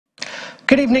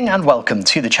Good evening and welcome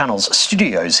to the channel's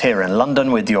studios here in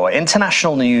London with your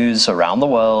international news around the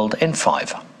world in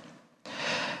 5.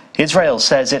 Israel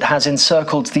says it has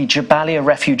encircled the Jabalia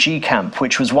refugee camp,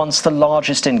 which was once the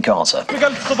largest in Gaza.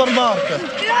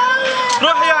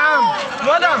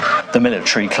 The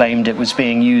military claimed it was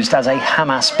being used as a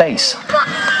Hamas base.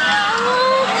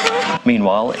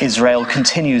 Meanwhile, Israel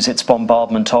continues its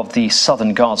bombardment of the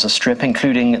southern Gaza Strip,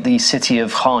 including the city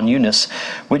of Khan Yunis,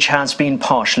 which has been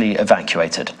partially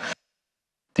evacuated.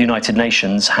 The United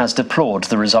Nations has deplored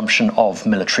the resumption of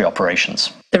military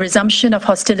operations. The resumption of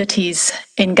hostilities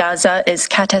in Gaza is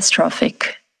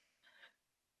catastrophic.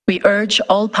 We urge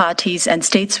all parties and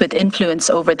states with influence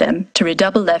over them to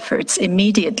redouble efforts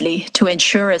immediately to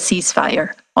ensure a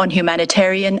ceasefire on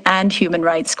humanitarian and human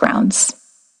rights grounds.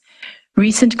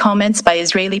 Recent comments by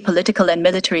Israeli political and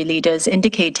military leaders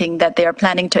indicating that they are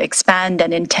planning to expand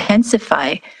and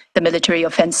intensify the military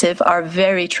offensive are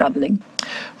very troubling.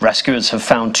 Rescuers have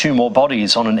found 2 more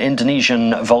bodies on an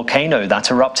Indonesian volcano that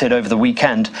erupted over the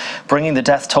weekend, bringing the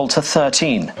death toll to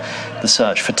 13. The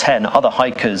search for 10 other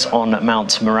hikers on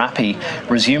Mount Merapi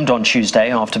resumed on Tuesday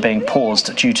after being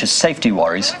paused due to safety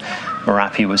worries.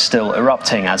 Merapi was still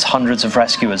erupting as hundreds of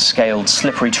rescuers scaled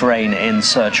slippery terrain in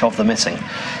search of the missing.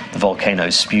 The volcano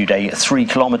spewed a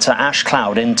 3-kilometre ash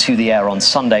cloud into the air on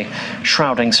Sunday,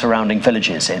 shrouding surrounding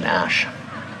villages in ash.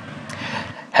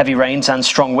 Heavy rains and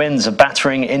strong winds are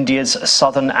battering India's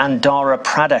southern Andhra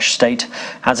Pradesh state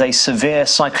as a severe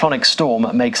cyclonic storm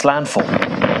makes landfall.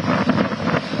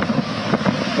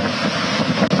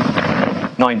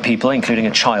 9 people, including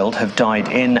a child, have died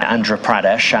in Andhra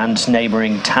Pradesh and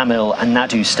neighbouring Tamil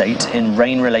Nadu state in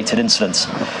rain-related incidents.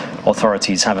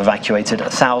 Authorities have evacuated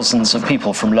thousands of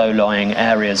people from low-lying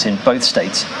areas in both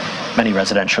states. Many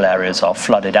residential areas are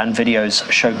flooded and videos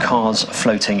show cars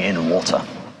floating in water.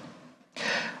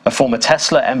 A former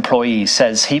Tesla employee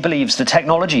says he believes the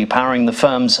technology powering the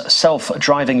firm's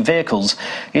self-driving vehicles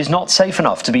is not safe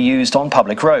enough to be used on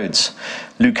public roads.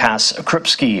 Lukas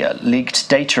Krupski leaked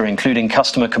data including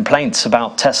customer complaints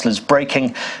about Tesla's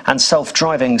braking and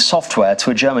self-driving software to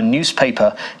a German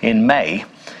newspaper in May.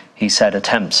 He said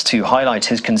attempts to highlight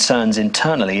his concerns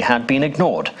internally had been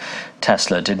ignored.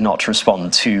 Tesla did not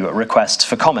respond to requests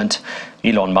for comment.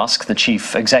 Elon Musk, the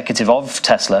chief executive of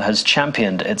Tesla, has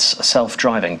championed its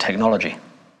self-driving technology.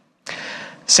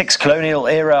 6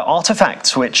 colonial-era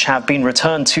artefacts, which have been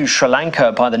returned to Sri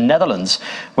Lanka by the Netherlands,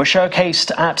 were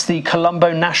showcased at the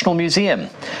Colombo National Museum.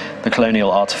 The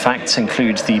colonial artefacts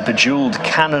include the bejeweled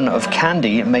cannon of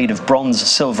candy made of bronze,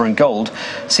 silver and gold,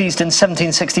 seized in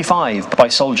 1765 by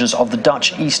soldiers of the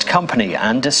Dutch East Company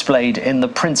and displayed in the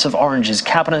Prince of Orange's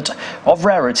cabinet of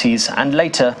rarities and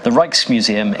later the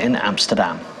Rijksmuseum in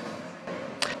Amsterdam.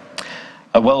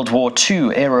 A World War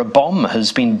II-era bomb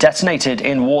has been detonated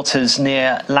in waters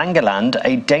near Langeland,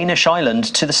 a Danish island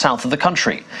to the south of the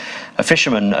country. A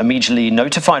fisherman immediately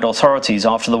notified authorities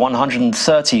after the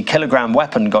 130-kilogram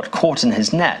weapon got caught in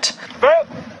his net. 5,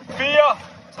 4,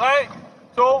 3,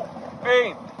 2,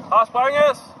 1.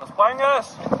 Der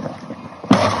sprænges!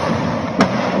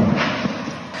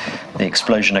 The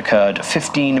explosion occurred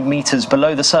 15 meters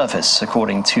below the surface,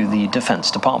 according to the Defense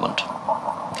Department.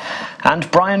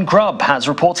 And Brian Grubb has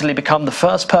reportedly become the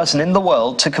first person in the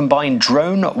world to combine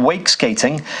drone wake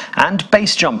skating and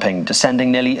base jumping,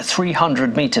 descending nearly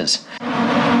 300 meters.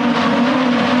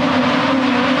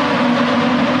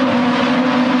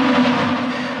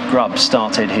 Grubb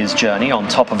started his journey on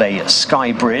top of a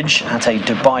sky bridge at a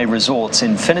Dubai resort's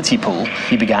infinity pool.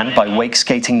 He began by wake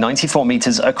skating 94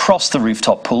 meters across the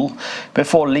rooftop pool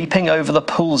before leaping over the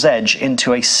pool's edge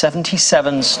into a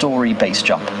 77-story base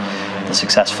jump. The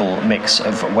successful mix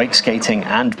of wake skating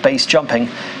and base jumping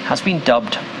has been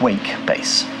dubbed Wake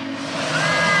Base.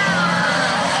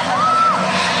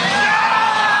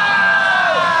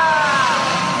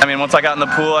 I mean, once I got in the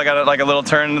pool, I got like a little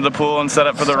turn into the pool and set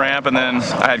up for the ramp, and then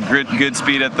I had good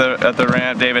speed at the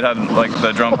ramp. David had, like,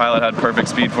 the drone pilot had perfect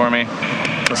speed for me.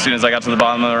 As soon as I got to the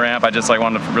bottom of the ramp, I just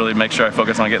wanted to really make sure I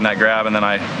focused on getting that grab, and then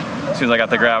as soon as I got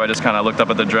the grab, I just kind of looked up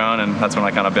at the drone, and that's when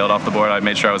I kind of bailed off the board. I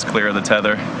made sure I was clear of the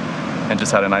tether and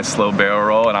just had a nice slow barrel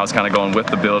roll, and I was kind of going with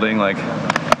the building, like,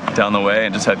 down the way,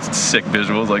 and just had sick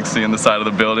visuals, like seeing the side of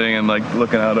the building and like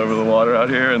looking out over the water out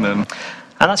here. And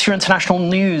that's your international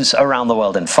news around the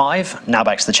world in 5. Now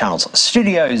back to the channel's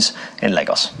studios in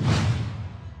Lagos.